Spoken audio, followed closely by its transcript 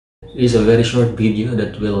It is a very short video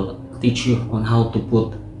that will teach you on how to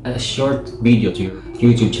put a short video to your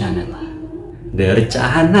YouTube channel.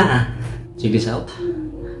 Diretsahan na! Check this out.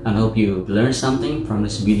 I hope you learned something from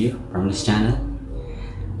this video, from this channel.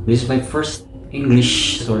 This is my first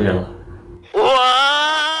English tutorial.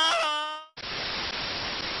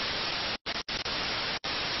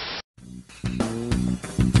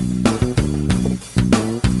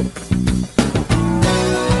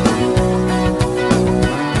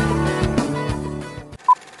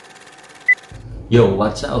 Yo,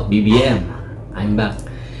 what's up BBM? I'm back.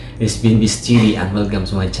 It's been this TV and welcome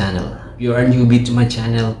to my channel. If you are newbie to my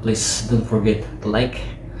channel, please don't forget to like,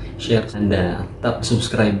 share, and tap the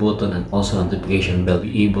subscribe button and also notification bell to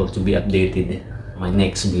be able to be updated on my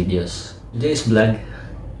next videos. Today's vlog,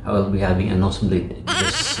 I will be having a nosebleed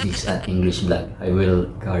because this is an English vlog. I will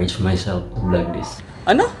encourage myself to vlog this.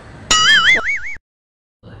 Ano?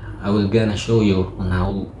 I will gonna show you on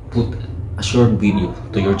how to put a short video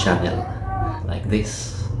to your channel. Like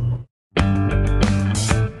this.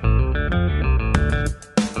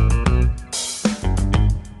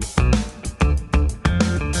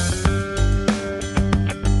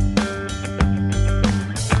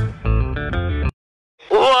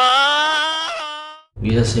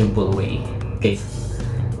 This is a simple way. Okay,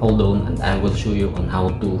 hold on and I will show you on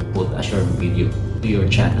how to put a short video to your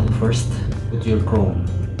channel. First, go to your Chrome,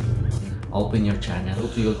 open your channel, go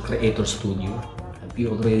to your Creator Studio. If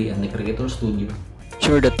you're already in the Creator Studio,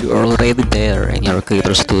 sure that you are already there in your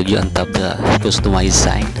Creator Studio and tap the customize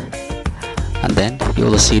sign, and then you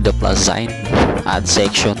will see the plus sign, add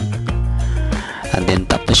section, and then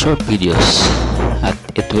tap the short videos, and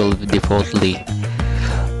it will defaultly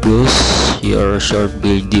use your short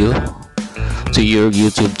video to your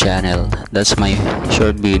YouTube channel. That's my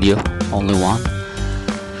short video, only one,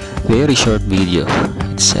 very short video.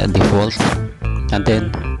 It's a default, and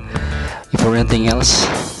then for anything else,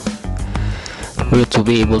 for you to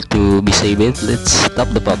be able to be saved, let's tap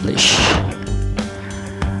the publish,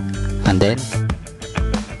 and then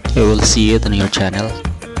you will see it on your channel.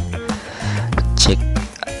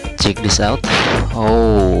 Check this out.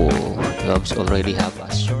 Oh, you already have a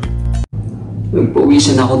short.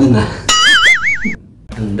 Nagpawisan ako dun ah.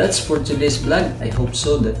 And that's for today's vlog. I hope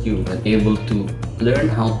so that you are able to learn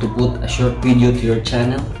how to put a short video to your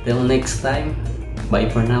channel. Till next time, bye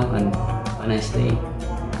for now and have a nice day.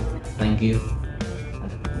 Thank you.